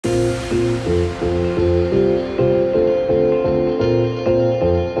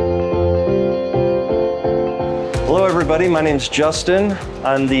everybody, my name's Justin.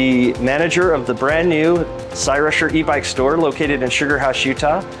 I'm the manager of the brand new Cyrusher e-bike store located in Sugar House,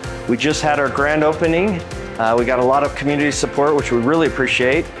 Utah. We just had our grand opening. We got a lot of community support, which we really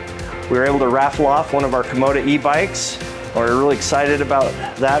appreciate. We were able to raffle off one of our Kommoda e-bikes. We're really excited about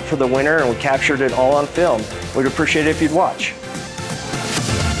that for the winner, and we captured it all on film. We'd appreciate it if you'd watch.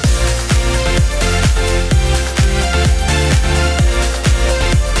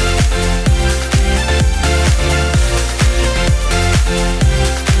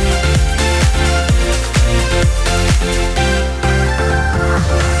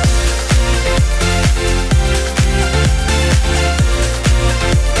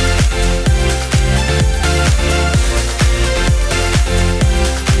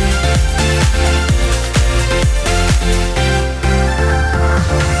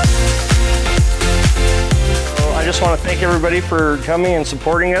 I just want to thank everybody for coming and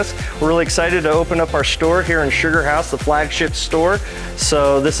supporting us. We're really excited to open up our store here in Sugar House, the flagship store.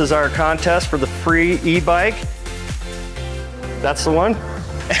 So this is our contest for the free e-bike. That's the one.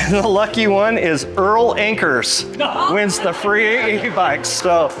 And the lucky one is Earle Anchors wins the free e-bikes.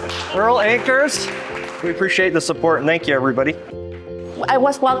 So Earle Anchors, we appreciate the support and thank you everybody. I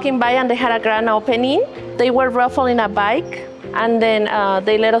was walking by and they had a grand opening. They were raffling a bike and then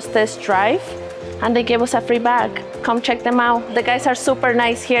they let us test drive. And they gave us a free bag. Come check them out. The guys are super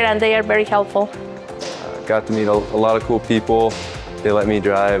nice here and they are very helpful. Got to meet a lot of cool people. They let me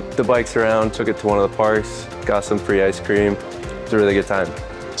drive the bikes around, took it to one of the parks, got some free ice cream. It's a really good time.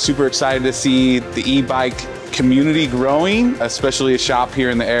 Super excited to see the e-bike community growing, especially a shop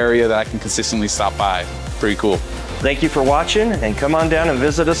here in the area that I can consistently stop by. Pretty cool. Thank you for watching and come on down and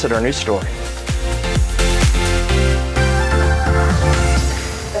visit us at our new store.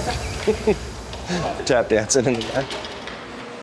 Tap dancing in the back.